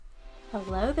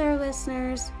Hello there,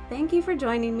 listeners. Thank you for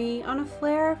joining me on a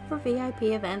Flair for VIP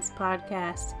Events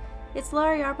podcast. It's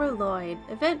Laura Yarbrough Lloyd,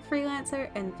 event freelancer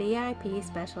and VIP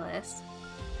specialist.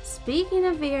 Speaking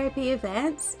of VIP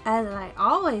events, as I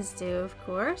always do, of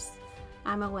course,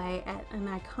 I'm away at an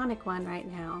iconic one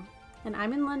right now. And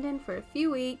I'm in London for a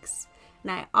few weeks,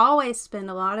 and I always spend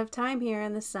a lot of time here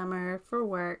in the summer for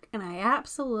work, and I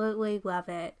absolutely love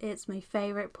it. It's my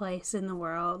favorite place in the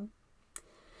world.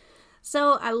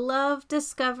 So I love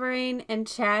discovering and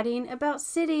chatting about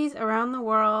cities around the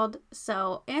world.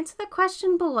 So answer the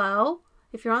question below,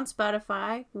 if you're on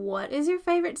Spotify, what is your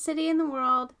favorite city in the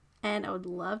world? And I would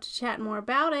love to chat more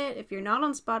about it. If you're not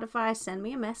on Spotify, send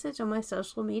me a message on my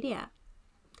social media.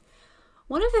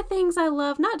 One of the things I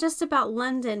love, not just about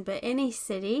London, but any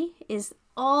city, is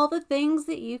all the things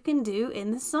that you can do in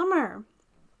the summer.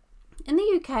 In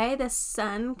the UK, the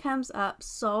sun comes up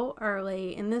so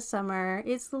early in the summer.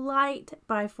 It's light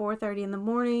by 4:30 in the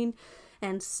morning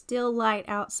and still light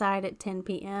outside at 10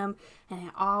 p.m. and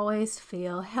I always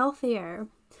feel healthier.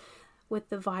 With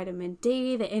the vitamin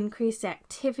D, the increased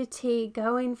activity,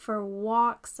 going for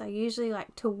walks. I usually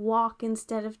like to walk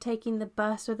instead of taking the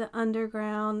bus or the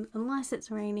underground, unless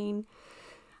it's raining.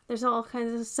 There's all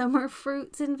kinds of summer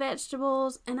fruits and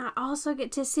vegetables, and I also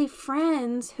get to see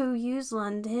friends who use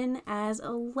London as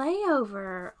a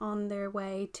layover on their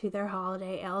way to their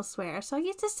holiday elsewhere. So I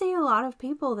get to see a lot of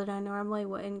people that I normally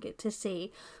wouldn't get to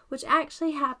see, which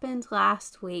actually happened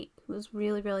last week. It was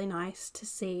really, really nice to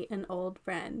see an old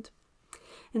friend.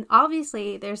 And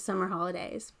obviously, there's summer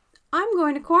holidays. I'm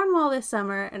going to Cornwall this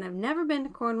summer, and I've never been to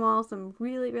Cornwall, so I'm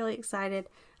really, really excited.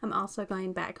 I'm also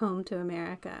going back home to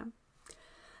America.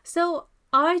 So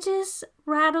I just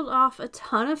rattled off a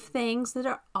ton of things that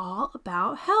are all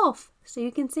about health. So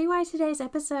you can see why today's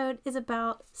episode is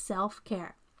about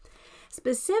self-care.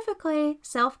 Specifically,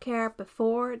 self-care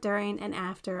before, during, and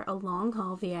after a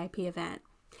long-haul VIP event.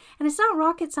 And it's not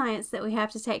rocket science that we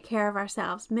have to take care of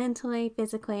ourselves mentally,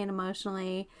 physically, and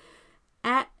emotionally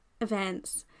at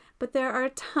events. But there are a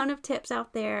ton of tips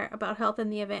out there about health in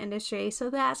the event industry,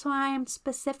 so that's why I'm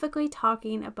specifically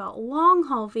talking about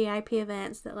long-haul VIP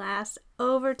events that last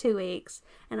over 2 weeks,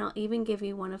 and I'll even give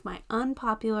you one of my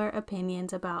unpopular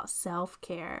opinions about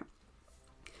self-care.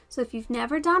 So if you've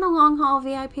never done a long-haul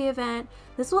VIP event,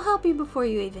 this will help you before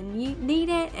you even need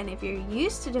it, and if you're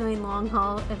used to doing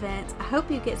long-haul events, I hope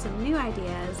you get some new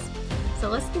ideas. So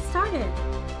let's get started.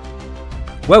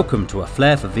 Welcome to A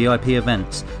Flair for VIP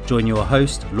Events. Join your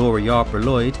host, Laura Yarbrough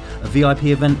Lloyd, a VIP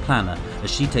event planner,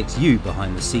 as she takes you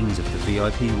behind the scenes of the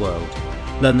VIP world.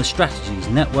 Learn the strategies,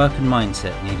 network and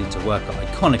mindset needed to work at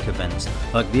iconic events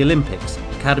like the Olympics,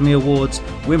 Academy Awards,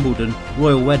 Wimbledon,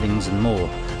 royal weddings and more.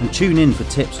 And tune in for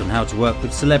tips on how to work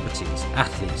with celebrities,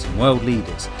 athletes and world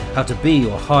leaders, how to be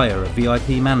or hire a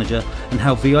VIP manager, and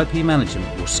how VIP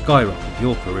management will skyrocket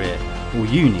your career. All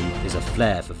you need is a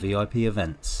flair for VIP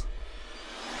events.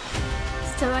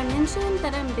 So I mentioned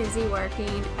that I'm busy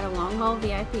working at a long-haul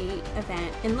VIP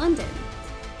event in London.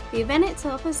 The event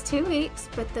itself is 2 weeks,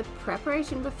 but the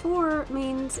preparation before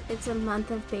means it's a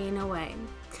month of being away.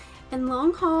 And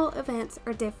long-haul events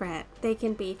are different. They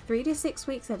can be 3 to 6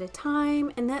 weeks at a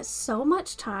time, and that's so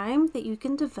much time that you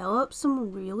can develop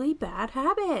some really bad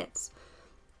habits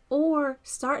or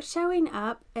start showing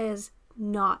up as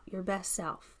not your best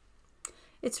self.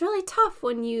 It's really tough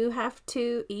when you have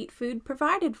to eat food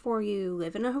provided for you,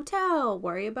 live in a hotel,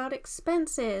 worry about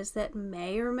expenses that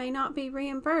may or may not be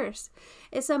reimbursed.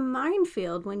 It's a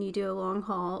minefield when you do a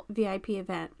long-haul VIP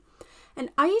event. And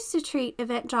I used to treat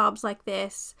event jobs like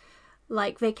this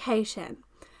like vacation.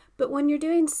 But when you're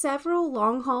doing several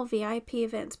long-haul VIP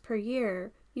events per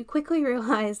year, you quickly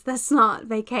realize that's not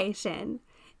vacation.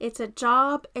 It's a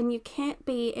job, and you can't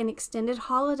be in extended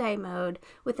holiday mode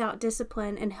without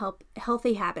discipline and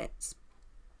healthy habits.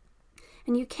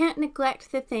 And you can't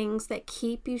neglect the things that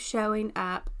keep you showing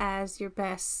up as your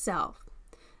best self.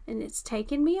 And it's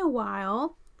taken me a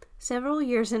while, several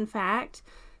years in fact,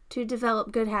 to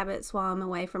develop good habits while I'm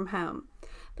away from home.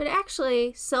 But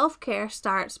actually, self-care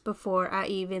starts before I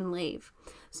even leave.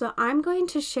 So I'm going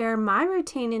to share my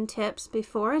routine and tips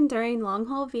before and during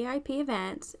long-haul VIP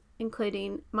events,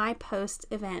 including my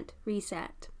post-event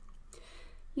reset.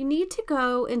 You need to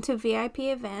go into VIP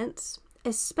events,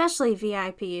 especially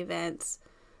VIP events,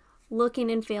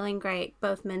 looking and feeling great,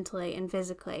 both mentally and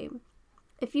physically.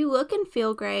 If you look and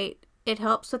feel great, it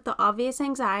helps with the obvious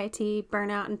anxiety,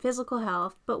 burnout, and physical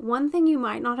health, but one thing you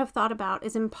might not have thought about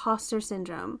is imposter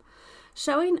syndrome.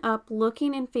 Showing up,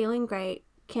 looking, and feeling great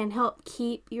can help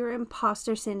keep your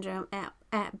imposter syndrome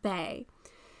at bay.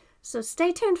 So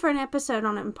stay tuned for an episode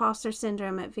on imposter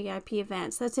syndrome at VIP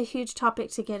events. That's a huge topic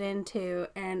to get into,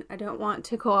 and I don't want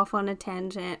to go off on a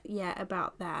tangent yet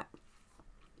about that.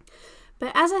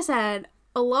 But as I said,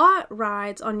 a lot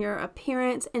rides on your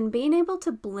appearance and being able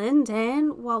to blend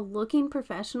in while looking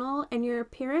professional, and your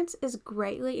appearance is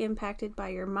greatly impacted by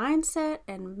your mindset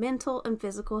and mental and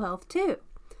physical health too.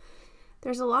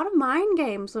 There's a lot of mind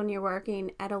games when you're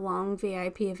working at a long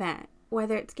VIP event,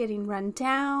 whether it's getting run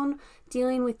down,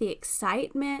 dealing with the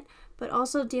excitement, but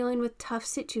also dealing with tough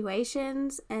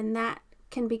situations, and that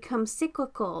can become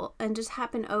cyclical and just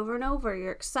happen over and over.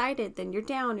 You're excited, then you're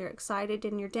down, you're excited,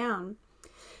 and you're down.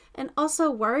 And also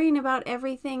worrying about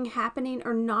everything happening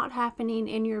or not happening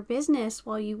in your business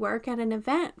while you work at an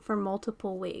event for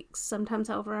multiple weeks, sometimes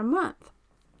over a month.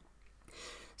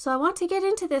 So I want to get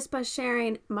into this by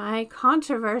sharing my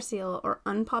controversial or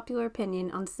unpopular opinion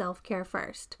on self-care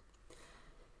first.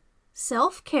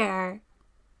 Self-care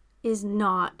is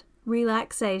not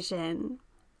relaxation.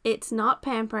 It's not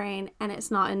pampering, and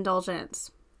it's not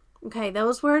indulgence. Okay,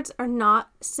 those words are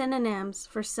not synonyms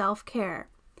for self-care.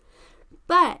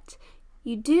 But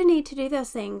you do need to do those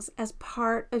things as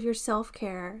part of your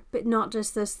self-care, but not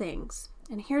just those things.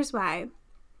 And here's why.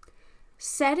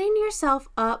 Setting yourself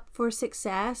up for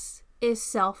success is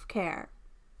self-care.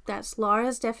 That's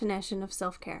Laura's definition of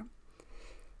self-care.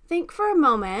 Think for a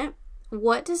moment,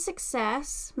 what does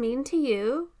success mean to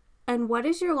you? And what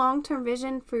is your long-term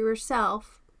vision for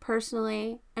yourself,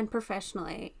 personally and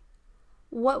professionally?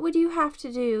 What would you have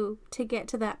to do to get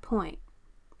to that point?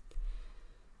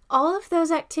 All of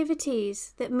those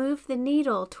activities that move the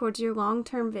needle towards your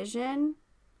long-term vision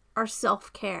are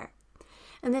self-care.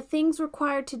 And the things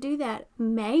required to do that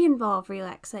may involve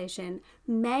relaxation,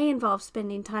 may involve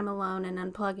spending time alone and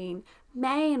unplugging,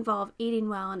 may involve eating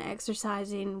well and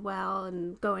exercising well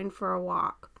and going for a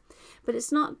walk. But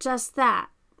it's not just that.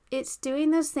 It's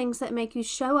doing those things that make you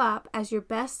show up as your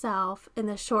best self in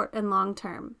the short and long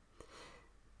term.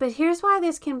 But here's why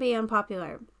this can be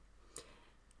unpopular.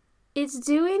 It's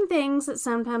doing things that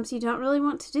sometimes you don't really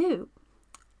want to do.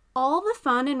 All the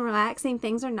fun and relaxing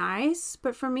things are nice,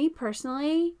 but for me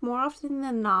personally, more often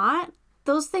than not,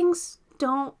 those things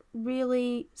don't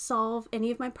really solve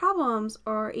any of my problems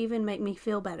or even make me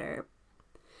feel better.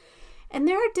 And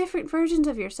there are different versions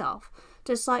of yourself,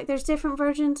 just like there's different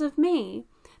versions of me.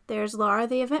 There's Laura,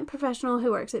 the event professional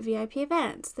who works at VIP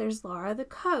events. There's Laura, the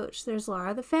coach. There's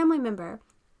Laura, the family member.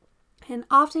 And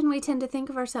often we tend to think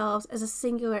of ourselves as a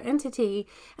singular entity,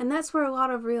 and that's where a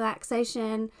lot of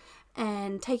relaxation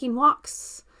and taking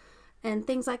walks and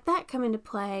things like that come into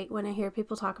play when I hear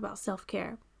people talk about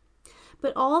self-care.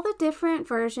 But all the different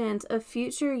versions of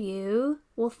future you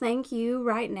will thank you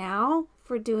right now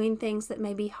for doing things that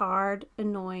may be hard,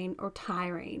 annoying, or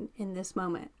tiring in this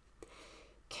moment.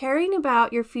 Caring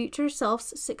about your future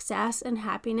self's success and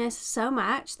happiness so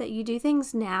much that you do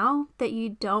things now that you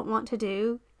don't want to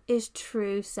do is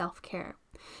true self-care.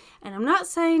 And I'm not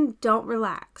saying don't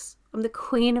relax. I'm the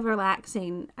queen of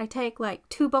relaxing. I take like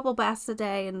 2 bubble baths a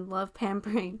day and love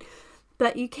pampering.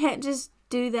 But you can't just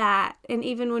do that. And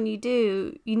even when you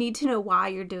do, you need to know why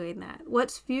you're doing that.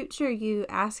 What's future you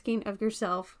asking of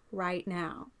yourself right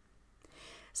now?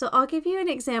 So I'll give you an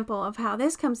example of how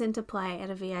this comes into play at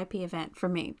a VIP event for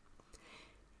me.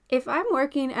 If I'm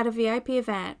working at a VIP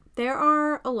event, there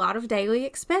are a lot of daily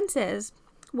expenses,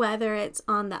 whether it's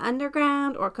on the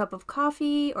underground or a cup of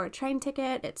coffee or a train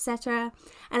ticket, etc.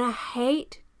 And I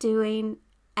hate doing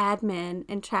admin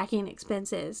and tracking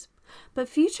expenses. But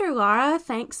future Laura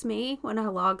thanks me when I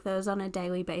log those on a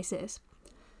daily basis.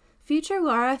 Future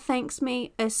Laura thanks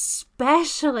me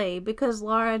especially because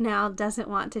Laura now doesn't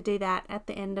want to do that at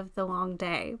the end of the long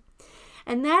day.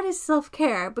 And that is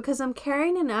self-care because I'm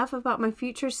caring enough about my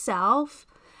future self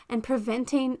and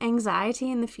preventing anxiety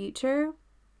in the future,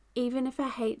 even if I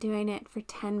hate doing it for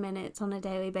 10 minutes on a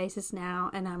daily basis now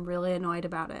and I'm really annoyed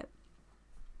about it.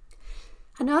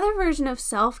 Another version of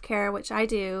self-care, which I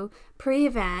do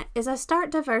pre-event, is I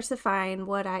start diversifying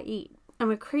what I eat.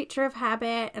 I'm a creature of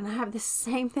habit and I have the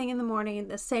same thing in the morning,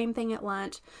 the same thing at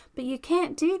lunch, but you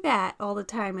can't do that all the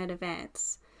time at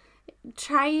events.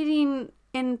 Try eating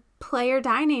in player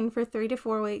dining for 3 to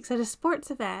 4 weeks at a sports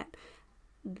event.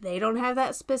 They don't have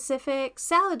that specific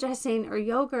salad dressing or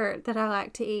yogurt that I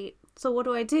like to eat. So what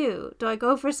do? Do I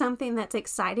go for something that's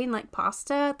exciting like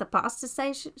pasta at the pasta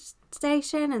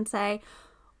station and say,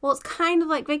 well, it's kind of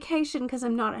like vacation because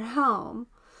I'm not at home.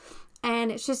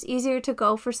 And it's just easier to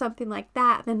go for something like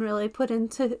that than really put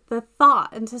into the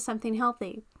thought into something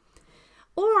healthy.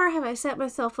 Or have I set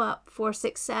myself up for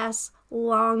success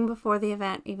long before the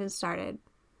event even started?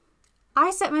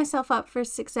 I set myself up for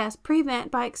success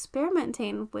pre-event by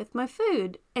experimenting with my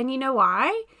food. And you know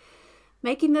why?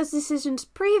 Making those decisions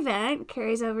pre-event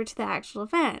carries over to the actual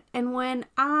event. And when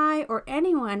I or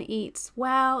anyone eats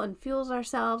well and fuels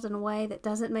ourselves in a way that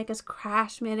doesn't make us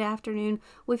crash mid-afternoon,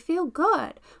 we feel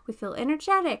good, we feel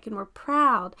energetic, and we're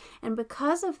proud. And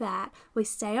because of that, we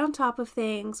stay on top of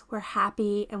things, we're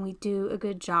happy, and we do a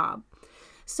good job.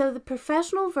 So the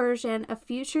professional version of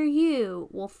future you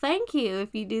will thank you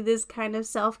if you do this kind of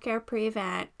self-care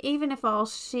pre-event, even if all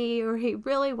she or he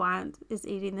really wants is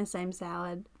eating the same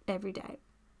salad every day.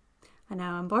 I know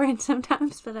I'm boring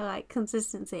sometimes, but I like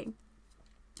consistency.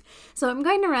 So I'm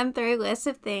going to run through a list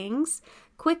of things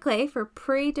quickly for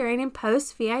pre, during, and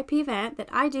post VIP event that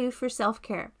I do for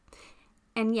self-care.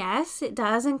 And yes, it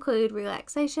does include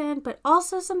relaxation, but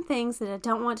also some things that I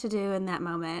don't want to do in that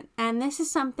moment. And this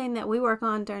is something that we work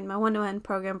on during my one-to-one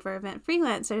program for event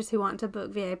freelancers who want to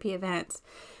book VIP events.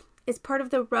 It's part of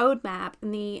the roadmap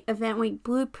in the Event Week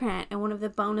Blueprint and one of the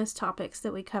bonus topics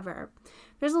that we cover.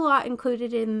 There's a lot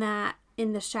included in that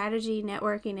in the strategy,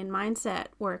 networking, and mindset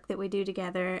work that we do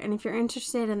together. And if you're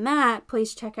interested in that,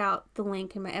 please check out the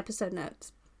link in my episode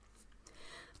notes.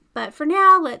 But for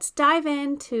now, let's dive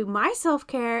into my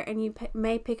self-care, and you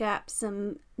may pick up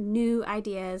some new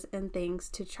ideas and things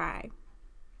to try.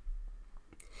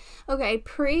 Okay,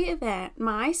 pre-event,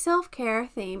 my self-care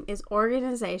theme is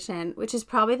organization, which is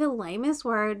probably the lamest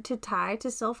word to tie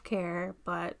to self-care,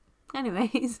 but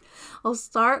anyways, I'll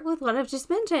start with what I've just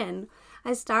mentioned.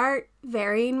 I start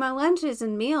varying my lunches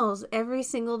and meals every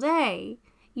single day.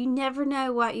 You never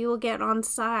know what you will get on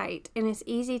site, and it's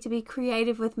easy to be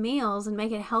creative with meals and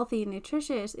make it healthy and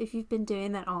nutritious if you've been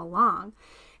doing that all along.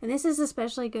 And this is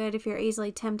especially good if you're easily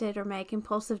tempted or make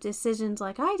impulsive decisions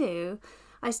like I do.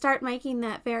 I start making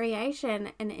that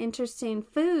variation and interesting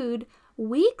food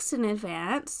weeks in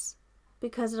advance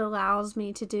because it allows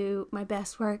me to do my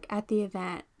best work at the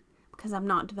event because I'm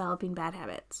not developing bad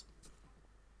habits.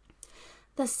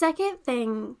 The second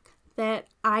thing that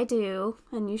I do,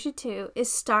 and you should too,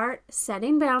 is start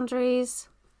setting boundaries,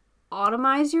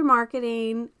 automize your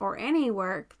marketing or any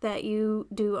work that you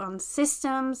do on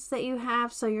systems that you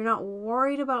have so you're not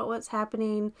worried about what's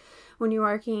happening when you're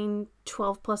working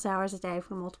 12 plus hours a day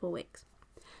for multiple weeks.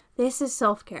 This is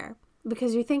self-care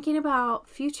because you're thinking about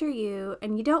future you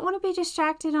and you don't want to be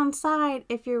distracted on site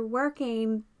if you're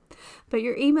working, but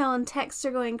your email and texts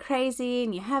are going crazy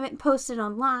and you haven't posted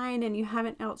online and you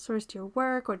haven't outsourced your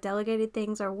work or delegated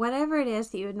things or whatever it is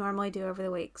that you would normally do over the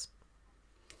weeks.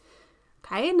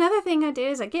 Okay, another thing I do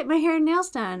is I get my hair and nails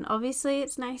done. Obviously,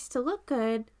 it's nice to look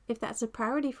good if that's a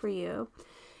priority for you.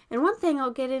 And one thing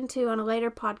I'll get into on a later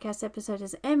podcast episode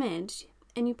is image.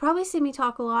 And you probably see me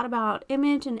talk a lot about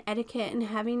image and etiquette and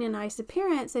having a nice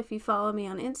appearance if you follow me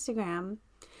on Instagram.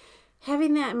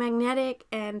 Having that magnetic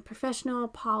and professional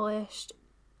polished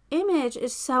image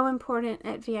is so important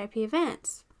at VIP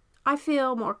events. I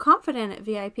feel more confident at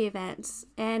VIP events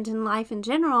and in life in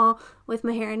general with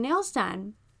my hair and nails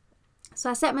done. So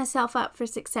I set myself up for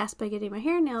success by getting my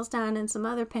hair and nails done and some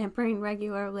other pampering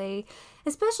regularly,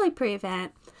 especially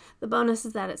pre-event. The bonus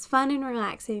is that it's fun and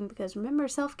relaxing because remember,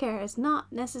 self-care is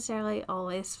not necessarily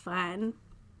always fun.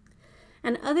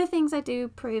 And other things I do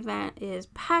pre-event is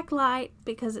pack light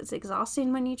because it's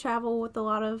exhausting when you travel with a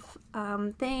lot of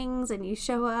things and you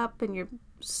show up and you're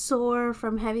sore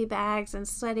from heavy bags and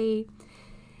sweaty.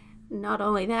 Not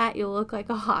only that, you'll look like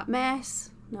a hot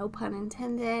mess, no pun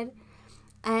intended.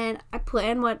 And I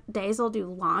plan what days I'll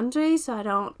do laundry so I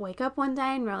don't wake up one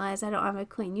day and realize I don't have a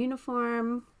clean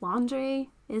uniform. Laundry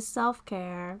is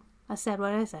self-care. I said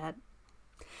what I said.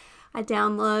 I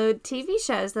download TV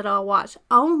shows that I'll watch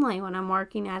only when I'm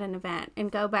working at an event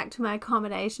and go back to my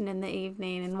accommodation in the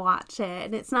evening and watch it.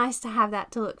 And it's nice to have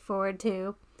that to look forward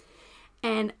to.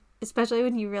 And especially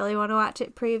when you really want to watch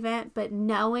it pre-event, but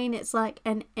knowing it's like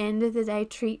an end of the day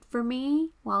treat for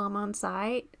me while I'm on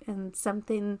site and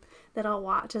something that I'll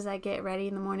watch as I get ready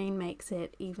in the morning makes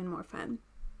it even more fun.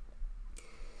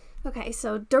 Okay,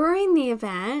 so during the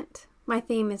event, my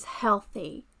theme is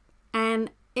healthy.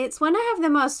 And it's when I have the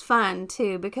most fun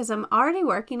too, because I'm already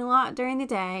working a lot during the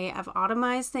day. I've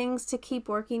automized things to keep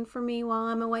working for me while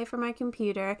I'm away from my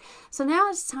computer. So now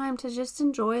it's time to just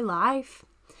enjoy life.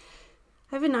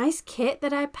 I have a nice kit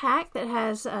that I pack that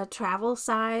has a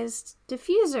travel-sized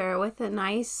diffuser with a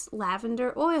nice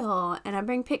lavender oil. And I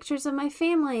bring pictures of my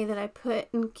family that I put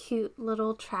in cute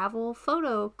little travel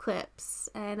photo clips.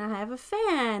 And I have a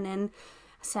fan and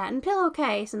satin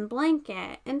pillowcase and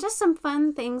blanket and just some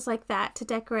fun things like that to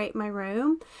decorate my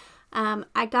room.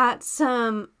 I got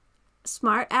some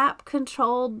smart app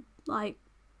controlled like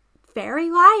fairy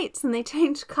lights and they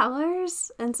change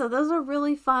colors. And so those are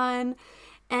really fun.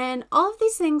 And all of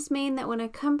these things mean that when I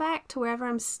come back to wherever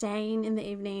I'm staying in the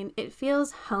evening, it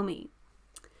feels homey.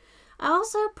 I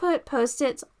also put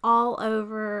Post-its all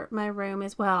over my room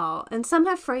as well. And some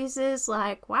have phrases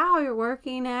like, wow, you're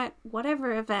working at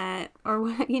whatever event, or,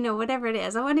 whatever it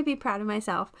is. I want to be proud of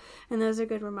myself. And those are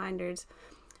good reminders.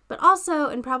 But also,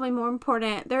 and probably more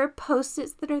important, there are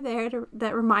Post-its that are there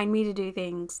that remind me to do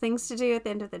things to do at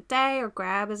the end of the day or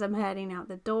grab as I'm heading out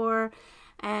the door.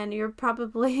 And you're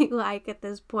probably like, at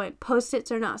this point,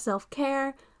 Post-its are not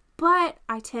self-care. But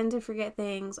I tend to forget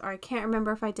things, or I can't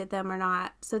remember if I did them or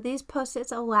not. So these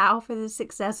Post-its allow for the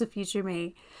success of future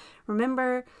me.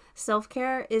 Remember,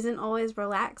 self-care isn't always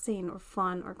relaxing or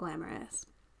fun or glamorous.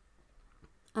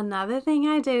 Another thing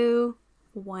I do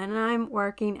when I'm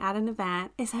working at an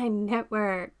event is I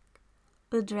network.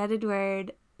 The dreaded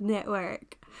word,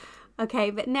 network.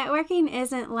 Okay, but networking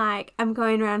isn't like I'm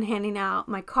going around handing out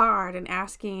my card and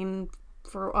asking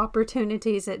for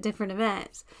opportunities at different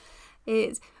events.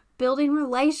 It's building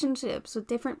relationships with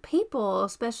different people,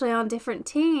 especially on different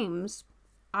teams.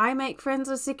 I make friends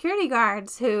with security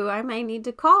guards who I may need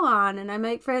to call on, and I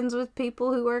make friends with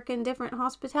people who work in different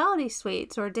hospitality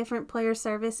suites or different player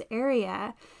service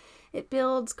area. It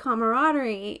builds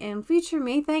camaraderie, and future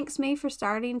me thanks me for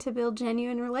starting to build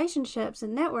genuine relationships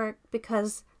and network,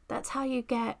 because that's how you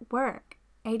get work.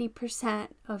 80%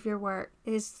 of your work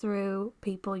is through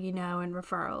people you know and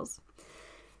referrals.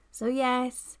 So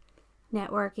yes,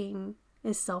 networking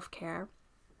is self-care.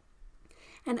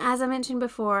 And as I mentioned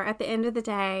before, at the end of the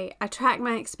day, I track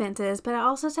my expenses, but I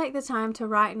also take the time to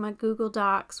write in my Google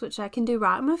Docs, which I can do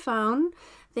right on my phone,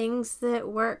 things that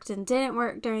worked and didn't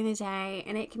work during the day.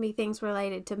 And it can be things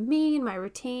related to me and my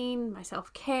routine, my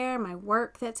self-care, my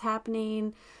work that's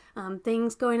happening,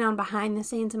 things going on behind the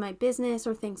scenes in my business,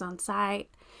 or things on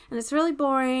site. And it's really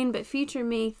boring, but future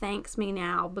me thanks me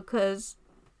now, because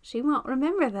she won't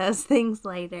remember those things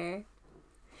later.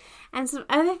 And some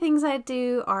other things I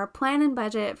do are plan and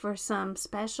budget for some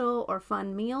special or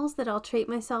fun meals that I'll treat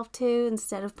myself to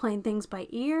instead of playing things by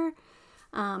ear.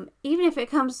 Even if it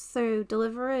comes through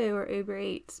Deliveroo or Uber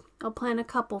Eats, I'll plan a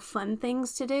couple fun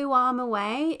things to do while I'm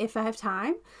away if I have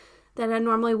time that I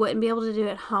normally wouldn't be able to do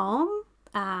at home.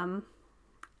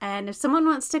 And if someone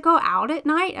wants to go out at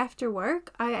night after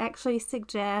work, I actually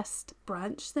suggest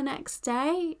brunch the next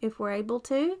day if we're able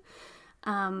to.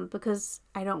 Because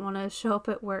I don't want to show up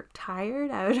at work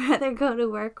tired. I would rather go to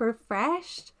work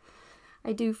refreshed.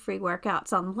 I do free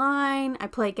workouts online. I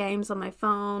play games on my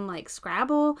phone like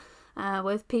Scrabble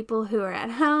with people who are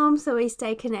at home, so we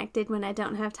stay connected when I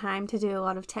don't have time to do a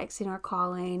lot of texting or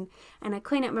calling. And I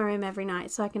clean up my room every night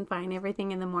so I can find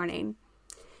everything in the morning.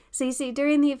 So you see,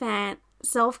 during the event,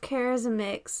 self-care is a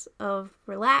mix of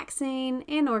relaxing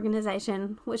and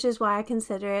organization, which is why I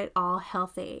consider it all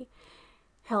healthy.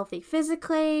 Healthy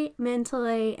physically,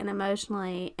 mentally, and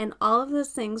emotionally, and all of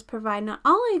those things provide not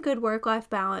only a good work-life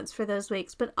balance for those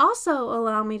weeks, but also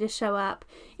allow me to show up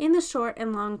in the short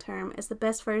and long term as the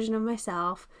best version of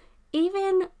myself,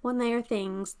 even when they are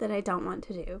things that I don't want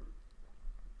to do.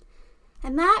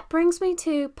 And that brings me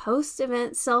to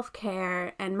post-event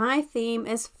self-care, and my theme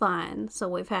is fun. So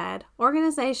we've had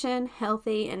organization,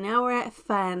 healthy, and now we're at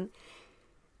fun.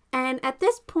 And at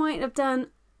this point, I've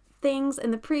done things in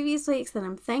the previous weeks that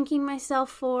I'm thanking myself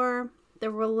for.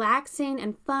 The relaxing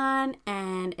and fun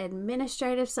and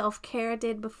administrative self-care I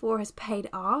did before has paid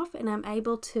off, and I'm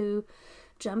able to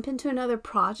jump into another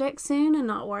project soon and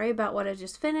not worry about what I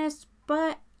just finished,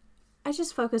 but I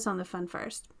just focus on the fun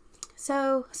first.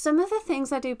 So some of the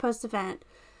things I do post-event,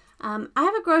 I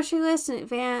have a grocery list in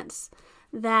advance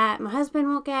that my husband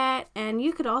will get, and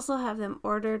you could also have them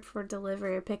ordered for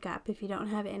delivery or pickup if you don't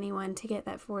have anyone to get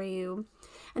that for you.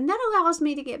 And that allows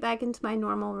me to get back into my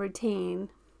normal routine.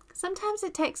 Sometimes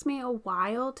it takes me a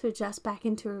while to adjust back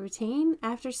into a routine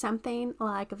after something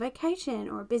like a vacation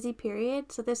or a busy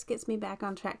period, so this gets me back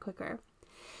on track quicker.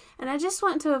 And I just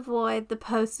want to avoid the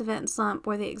post-event slump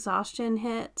where the exhaustion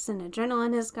hits and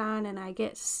adrenaline is gone and I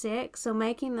get sick. So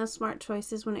making those smart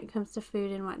choices when it comes to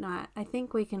food and whatnot, I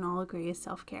think we can all agree is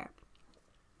self-care.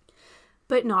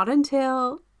 But not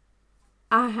until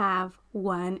I have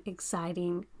one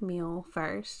exciting meal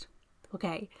first.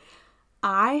 Okay,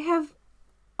 I have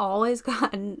always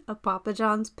gotten a Papa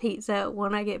John's pizza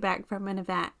when I get back from an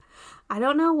event. I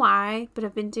don't know why, but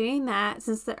I've been doing that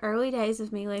since the early days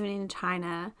of me living in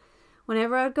China.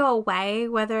 Whenever I would go away,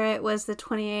 whether it was the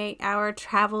 28-hour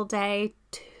travel day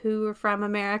to or from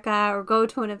America or go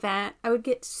to an event, I would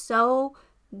get so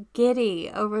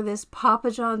giddy over this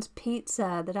Papa John's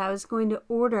pizza that I was going to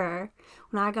order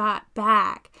when I got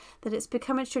back that it's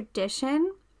become a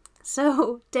tradition.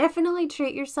 So definitely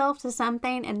treat yourself to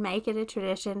something and make it a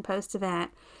tradition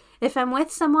post-event. If I'm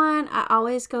with someone, I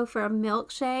always go for a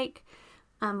milkshake.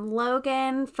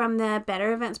 Logan from the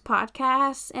Better Events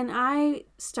podcast, and I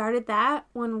started that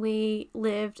when we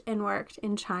lived and worked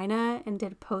in China and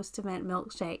did a post-event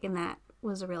milkshake, and that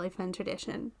was a really fun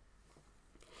tradition.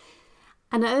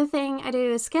 Another thing I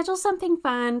do is schedule something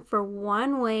fun for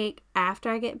 1 week after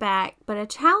I get back, but I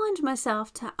challenge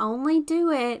myself to only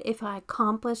do it if I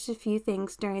accomplish a few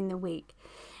things during the week,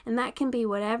 and that can be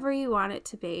whatever you want it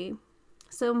to be.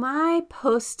 So my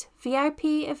post-VIP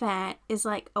event is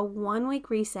like a 1-week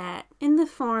reset in the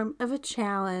form of a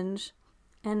challenge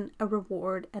and a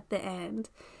reward at the end.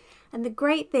 And the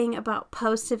great thing about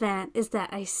post-event is that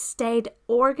I stayed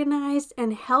organized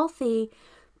and healthy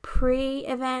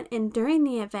pre-event and during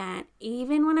the event,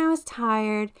 even when I was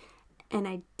tired and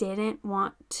I didn't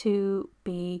want to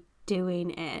be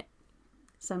doing it.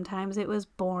 Sometimes it was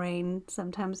boring,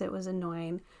 sometimes it was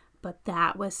annoying, but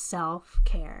that was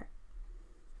self-care.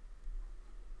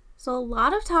 So a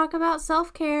lot of talk about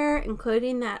self-care,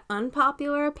 including that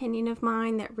unpopular opinion of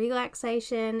mine that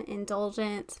relaxation,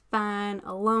 indulgence, fun,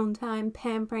 alone time,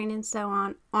 pampering, and so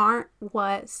on aren't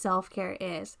what self-care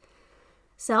is.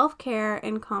 Self-care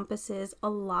encompasses a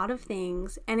lot of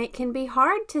things, and it can be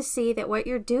hard to see that what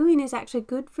you're doing is actually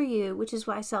good for you, which is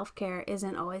why self-care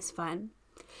isn't always fun.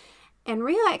 And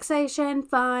relaxation,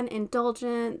 fun,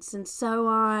 indulgence, and so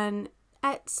on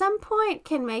at some point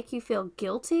can make you feel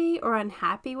guilty or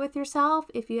unhappy with yourself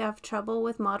if you have trouble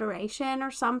with moderation or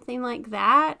something like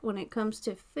that when it comes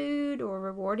to food or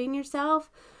rewarding yourself.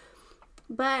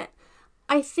 But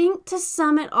I think to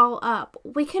sum it all up,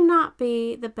 we cannot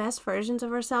be the best versions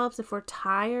of ourselves if we're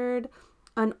tired,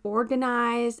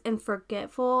 unorganized, and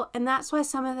forgetful. And that's why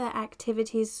some of the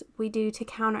activities we do to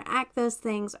counteract those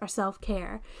things are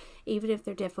self-care, even if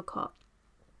they're difficult.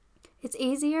 It's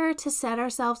easier to set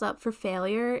ourselves up for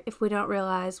failure if we don't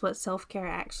realize what self-care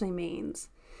actually means.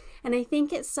 And I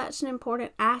think it's such an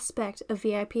important aspect of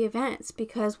VIP events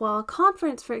because while a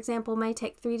conference, for example, may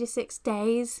take 3 to 6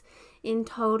 days in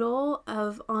total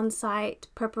of on-site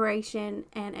preparation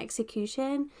and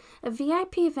execution, a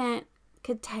VIP event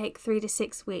could take 3 to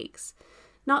 6 weeks.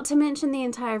 Not to mention the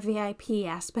entire VIP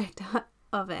aspect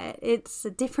of it. It's a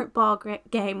different ball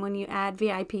game when you add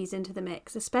VIPs into the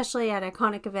mix, especially at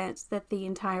iconic events that the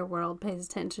entire world pays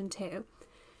attention to.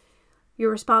 You're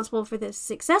responsible for the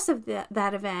success of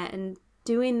that event, and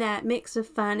doing that mix of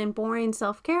fun and boring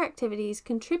self-care activities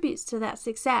contributes to that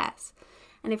success.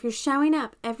 And if you're showing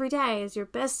up every day as your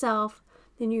best self,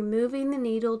 then you're moving the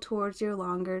needle towards your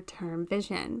longer-term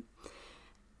vision.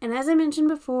 And as I mentioned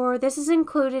before, this is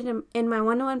included in my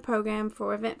one-to-one program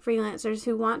for event freelancers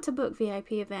who want to book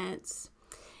VIP events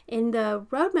in the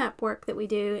roadmap work that we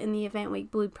do in the Event Week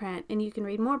Blueprint. And you can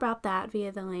read more about that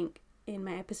via the link in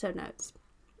my episode notes.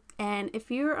 And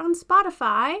if you're on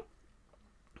Spotify,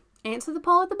 answer the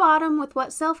poll at the bottom with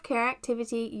what self-care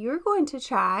activity you're going to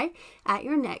try at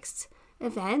your next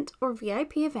event or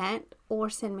VIP event, or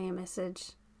send me a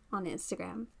message on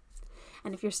Instagram.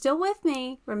 And if you're still with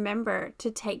me, remember to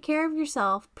take care of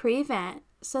yourself pre-event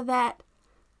so that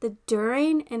the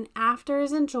during and after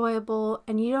is enjoyable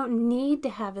and you don't need to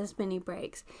have as many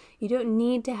breaks. You don't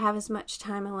need to have as much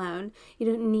time alone. You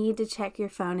don't need to check your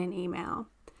phone and email.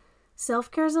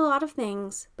 Self-care is a lot of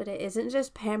things, but it isn't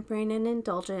just pampering and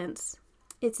indulgence.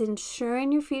 It's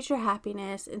ensuring your future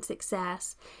happiness and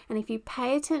success. And if you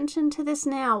pay attention to this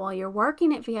now while you're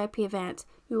working at VIP events,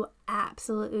 you will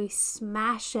absolutely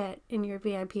smash it in your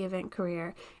VIP event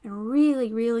career and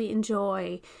really, really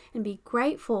enjoy and be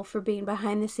grateful for being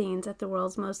behind the scenes at the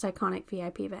world's most iconic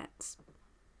VIP events.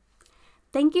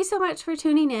 Thank you so much for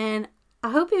tuning in. I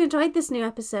hope you enjoyed this new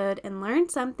episode and learned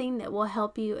something that will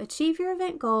help you achieve your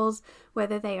event goals,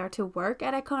 whether they are to work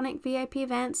at iconic VIP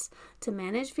events, to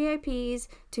manage VIPs,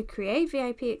 to create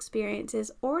VIP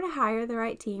experiences, or to hire the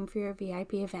right team for your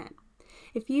VIP event.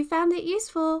 If you found it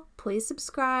useful, please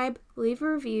subscribe, leave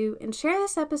a review, and share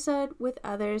this episode with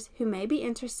others who may be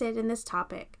interested in this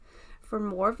topic. For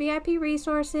more VIP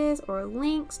resources or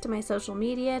links to my social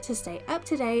media to stay up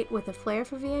to date with a flair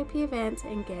for VIP events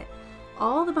and get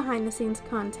all the behind-the-scenes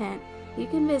content, you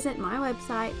can visit my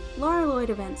website,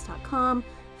 lauralloydevents.com,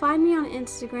 find me on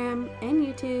Instagram and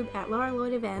YouTube at Laura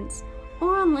Lloyd Events,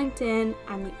 or on LinkedIn,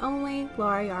 I'm the only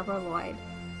Laura Yarbrough Lloyd.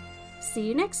 See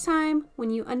you next time when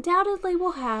you undoubtedly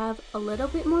will have a little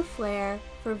bit more flair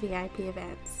for VIP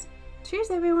events.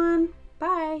 Cheers, everyone.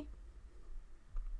 Bye.